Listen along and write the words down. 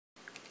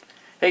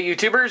Hey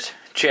YouTubers,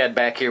 Chad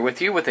back here with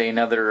you with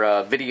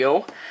another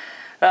video.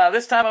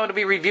 This time I'm going to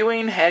be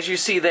reviewing, as you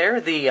see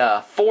there,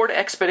 the Ford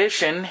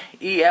Expedition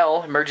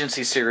EL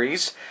Emergency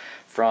Series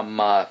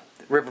from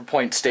River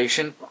Point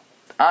Station.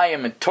 I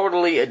am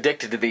totally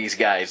addicted to these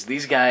guys.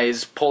 These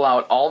guys pull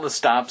out all the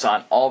stops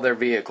on all their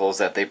vehicles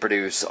that they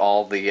produce,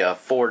 all the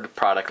Ford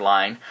product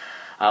line.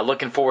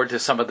 Looking forward to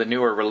some of the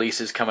newer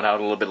releases coming out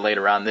a little bit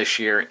later on this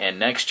year and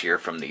next year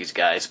from these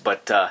guys.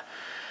 But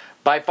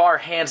by far,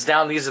 hands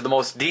down, these are the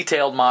most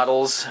detailed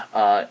models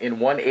in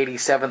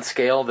 1/87th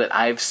scale that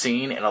I've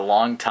seen in a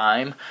long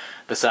time,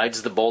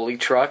 besides the Boley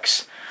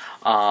trucks.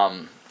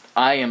 I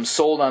am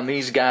sold on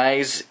these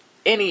guys.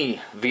 Any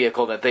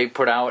vehicle that they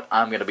put out,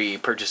 I'm going to be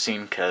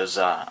purchasing because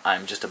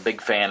I'm just a big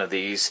fan of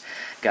these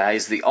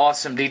guys. The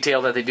awesome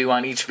detail that they do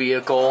on each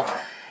vehicle,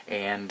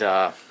 and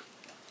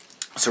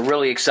so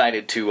really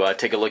excited to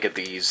take a look at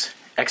these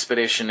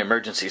Expedition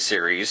Emergency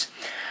Series.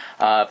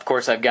 Of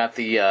course, I've got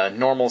the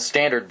normal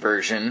standard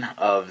version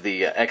of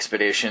the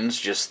Expeditions,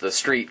 just the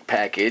street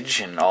package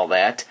and all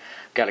that.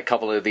 Got a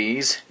couple of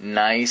these.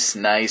 Nice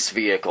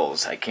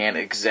vehicles. I can't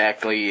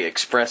exactly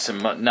express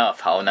enough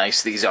how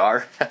nice these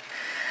are.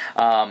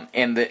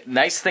 And the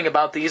nice thing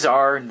about these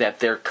are that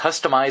they're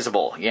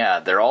customizable. Yeah,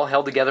 they're all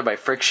held together by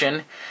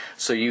friction,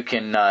 so you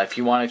can, if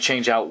you want to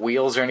change out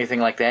wheels or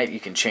anything like that,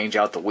 you can change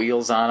out the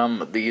wheels on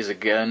them. These,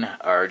 again,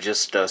 are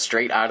just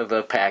straight out of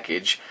the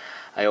package.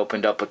 I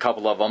opened up a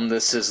couple of them.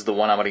 This is the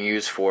one I'm going to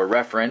use for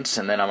reference,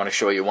 and then I'm going to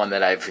show you one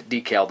that I've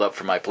decaled up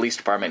for my police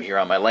department here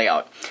on my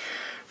layout.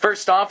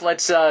 First off,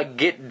 let's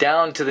get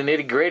down to the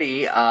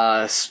nitty-gritty.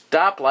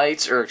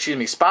 Spotlights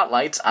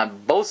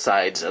on both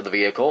sides of the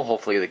vehicle.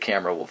 Hopefully the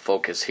camera will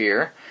focus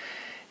here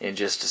in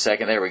just a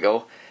second. There we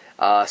go.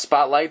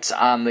 Spotlights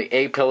on the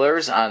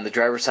A-pillars on the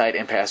driver's side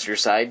and passenger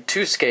side.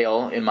 To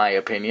scale, in my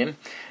opinion.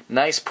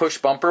 Nice push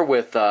bumper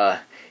with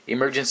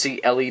emergency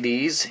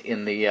LEDs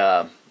in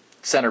the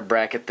center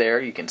bracket there.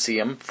 You can see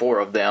them, 4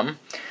 of them.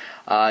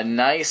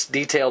 Nice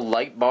detailed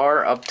light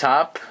bar up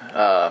top.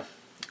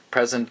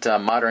 Present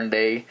modern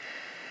day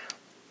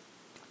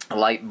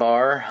light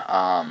bar.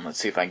 Let's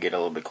see if I can get a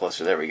little bit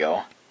closer. There we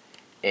go.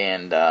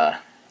 And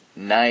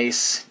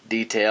nice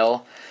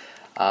detail.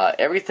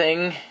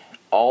 Everything,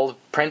 all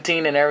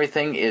printing and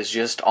everything is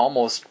just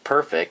almost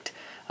perfect.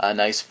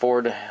 Nice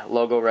Ford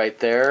logo right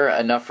there.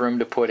 Enough room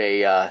to put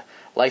a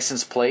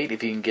license plate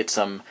if you can get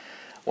some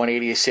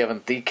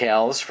 1/87th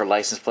decals for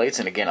license plates.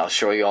 And again, I'll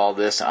show you all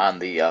this on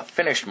the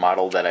finished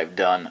model that I've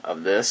done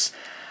of this.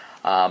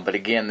 But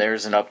again,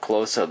 there's an up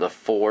close of the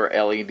 4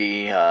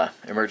 LED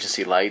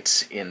emergency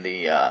lights in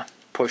the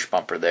push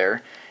bumper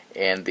there,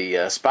 and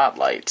the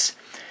spotlights.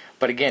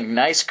 But again,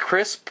 nice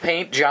crisp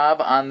paint job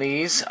on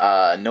these,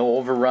 no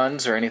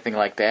overruns or anything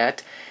like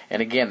that.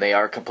 And again, they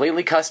are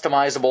completely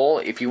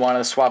customizable. If you want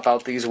to swap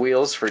out these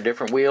wheels for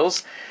different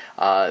wheels,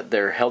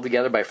 they're held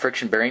together by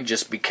friction bearing.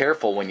 Just be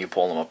careful when you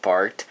pull them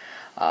apart.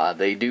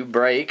 They do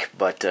break,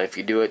 but if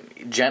you do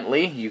it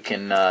gently, you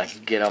can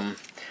get them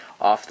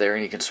off there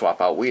and you can swap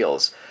out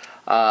wheels.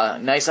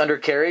 Nice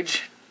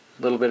undercarriage,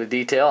 a little bit of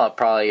detail. I'll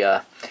probably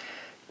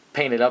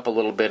paint it up a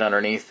little bit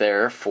underneath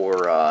there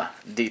for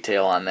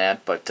detail on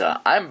that, but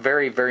I'm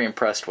very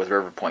impressed with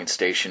River Point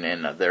Station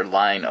and their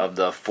line of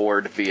the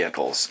Ford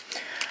vehicles.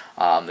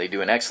 They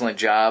do an excellent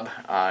job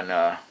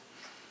on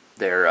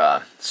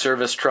their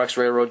service trucks,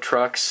 railroad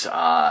trucks,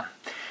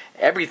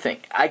 everything.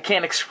 I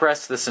can't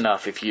express this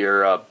enough. If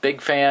you're a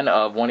big fan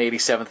of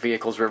 1/87th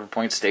vehicles, River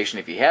Point Station,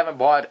 if you haven't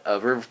bought a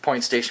River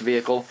Point Station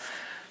vehicle,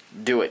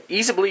 do it.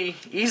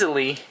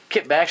 Easily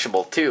kit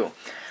bashable too.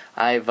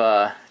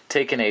 I've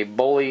taken a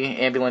Boley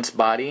ambulance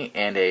body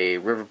and a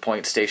River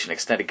Point Station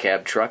extended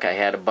cab truck. I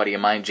had a buddy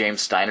of mine,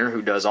 James Steiner,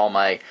 who does all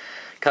my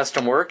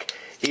custom work.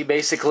 He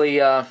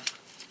basically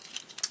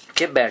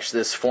kit bashed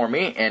this for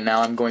me, and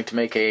now I'm going to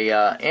make a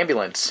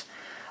ambulance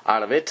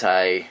out of it.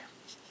 I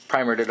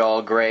primered it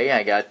all gray.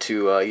 I got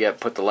to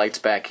put the lights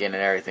back in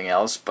and everything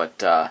else,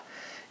 but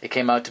it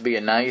came out to be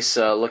a nice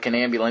looking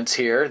ambulance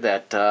here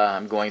that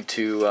I'm going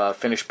to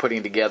finish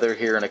putting together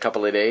here in a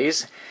couple of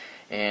days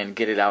and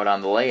get it out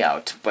on the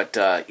layout. But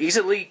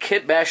easily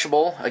kit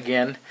bashable.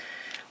 Again,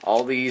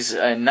 all these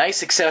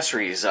nice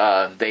accessories.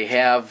 They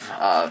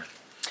have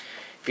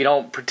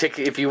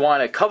if you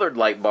want a colored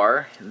light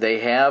bar, they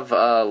have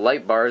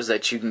light bars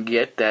that you can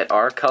get that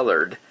are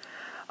colored.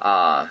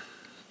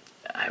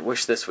 I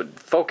wish this would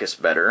focus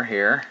better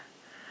here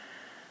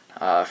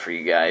for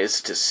you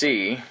guys to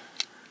see.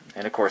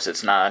 And of course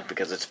it's not,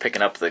 because it's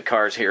picking up the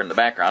cars here in the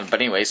background.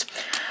 But anyways,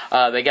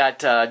 they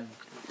got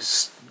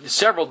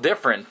several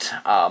different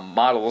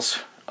models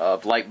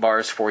of light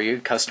bars for you,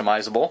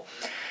 customizable.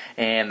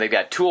 And they've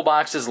got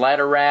toolboxes,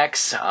 ladder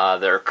racks.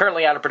 They're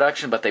currently out of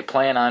production, but they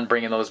plan on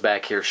bringing those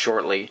back here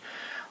shortly.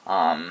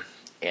 And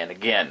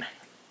again,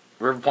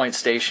 River Point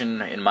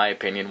Station, in my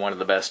opinion, one of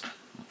the best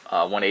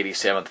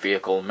 1/87th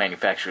vehicle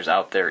manufacturers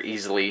out there.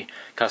 Easily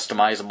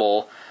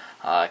customizable,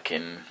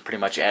 can pretty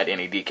much add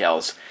any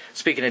decals.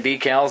 Speaking of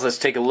decals, let's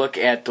take a look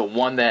at the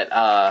one that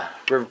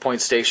River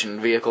Point Station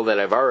vehicle that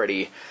I've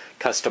already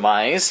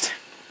customized.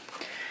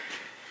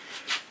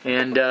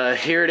 And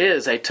here it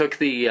is. I took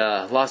the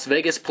Las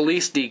Vegas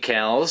police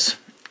decals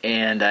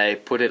and I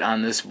put it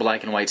on this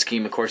black and white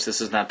scheme. Of course,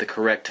 this is not the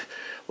correct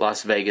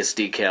Las Vegas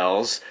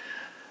decals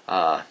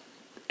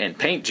and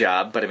paint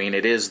job, but I mean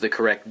it is the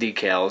correct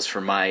decals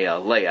for my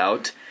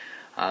layout.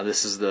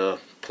 This is the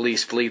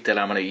police fleet that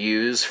I'm going to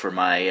use for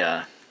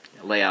my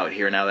layout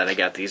here now that I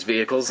got these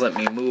vehicles. Let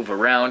me move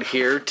around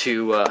here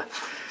to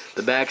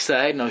the back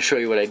side and I'll show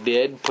you what I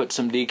did. Put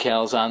some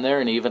decals on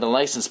there and even a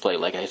license plate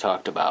like I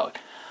talked about.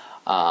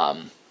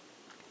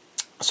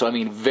 So I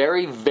mean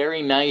very,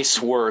 very nice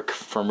work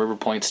from River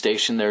Point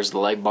Station. There's the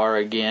light bar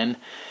again,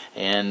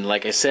 and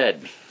like I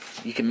said,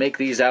 you can make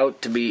these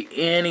out to be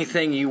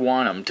anything you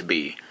want them to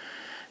be.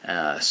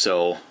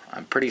 So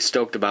I'm pretty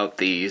stoked about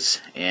these,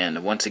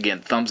 and once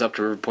again, thumbs up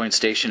to River Point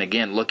Station.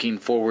 Again, looking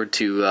forward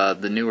to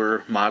the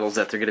newer models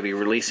that they're going to be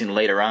releasing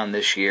later on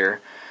this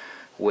year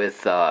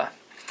with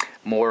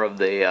more of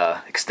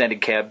the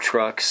extended cab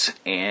trucks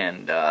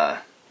and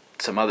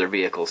some other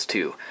vehicles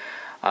too.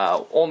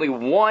 Only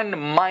one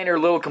minor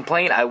little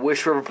complaint. I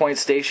wish River Point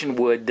Station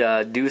would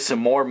do some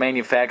more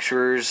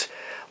manufacturers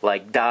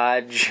like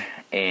Dodge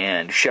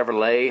and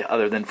Chevrolet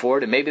other than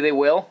Ford, and maybe they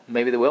will.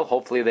 Maybe they will.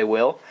 Hopefully they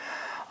will.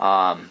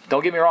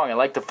 Don't get me wrong, I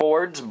like the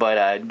Fords, but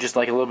I just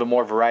like a little bit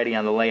more variety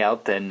on the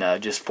layout than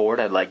just Ford.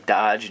 I like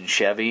Dodge and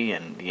Chevy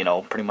and, you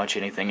know, pretty much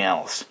anything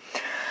else.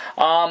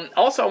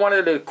 Also, I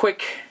wanted to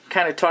quick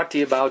kind of talk to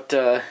you about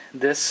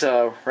this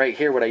right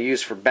here, what I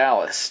use for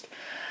ballast.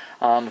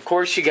 Of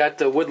course, you got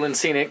the Woodland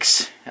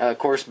Scenics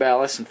coarse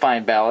ballast and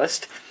fine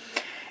ballast.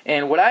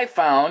 And what I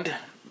found,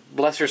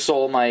 bless her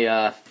soul,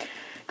 my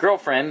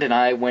girlfriend and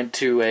I went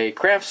to a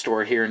craft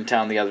store here in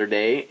town the other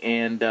day,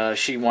 and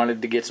she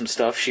wanted to get some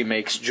stuff. She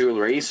makes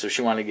jewelry, so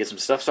she wanted to get some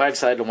stuff, so I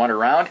decided to wander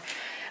around.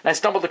 And I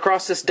stumbled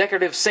across this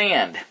decorative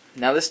sand.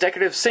 Now, this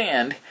decorative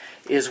sand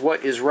is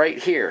what is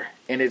right here,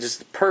 and it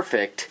is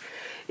perfect.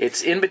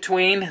 It's in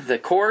between the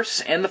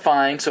coarse and the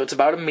fine, so it's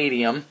about a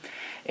medium.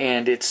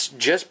 And it's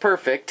just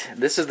perfect.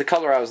 This is the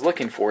color I was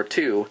looking for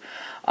too.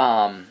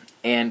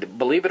 And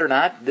believe it or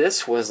not,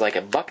 this was like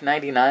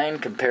 $1.99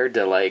 compared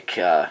to like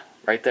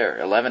right there,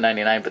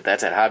 $11.99. But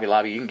that's at Hobby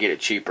Lobby. You can get it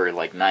cheaper,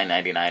 like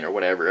 $9.99 or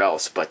whatever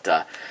else. But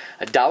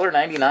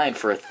 $1.99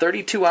 for a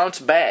 32-ounce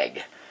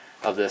bag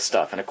of this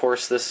stuff. And of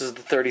course, this is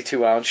the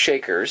 32-ounce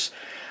shakers.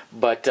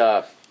 But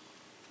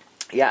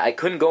yeah, I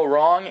couldn't go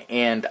wrong,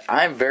 and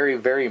I'm very,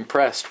 very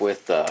impressed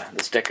with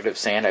this decorative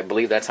sand. I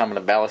believe that's how I'm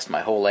going to ballast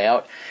my whole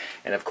layout.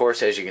 And of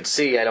course, as you can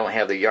see, I don't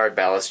have the yard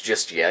ballast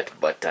just yet,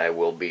 but I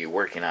will be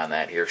working on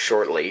that here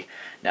shortly,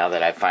 now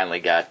that I've finally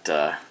got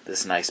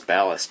this nice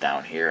ballast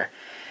down here.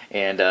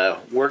 And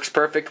works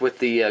perfect with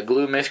the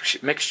glue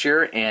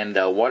mixture and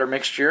water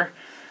mixture.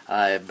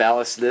 I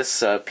ballast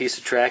this piece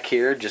of track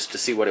here just to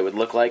see what it would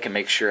look like and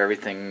make sure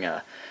everything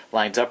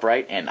lines up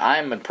right, and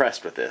I'm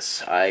impressed with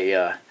this.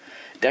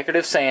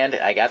 Decorative sand,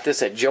 I got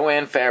this at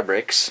Joann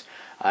Fabrics.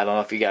 I don't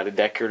know if you got a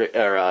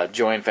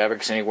Joann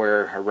Fabrics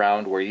anywhere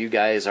around where you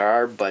guys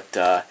are,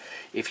 but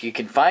if you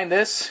can find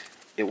this,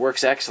 it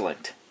works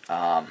excellent.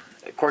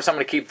 Of course, I'm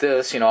going to keep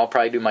this. You know, I'll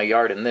probably do my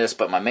yard in this,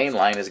 but my main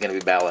line is going to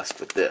be ballast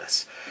with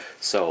this.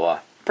 So,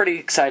 pretty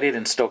excited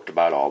and stoked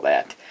about all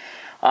that.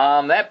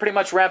 That pretty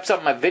much wraps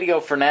up my video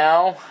for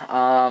now.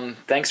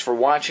 Thanks for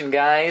watching,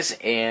 guys,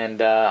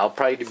 and I'll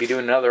probably be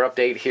doing another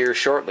update here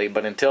shortly.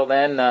 But until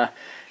then,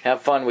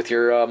 have fun with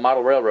your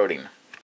model railroading.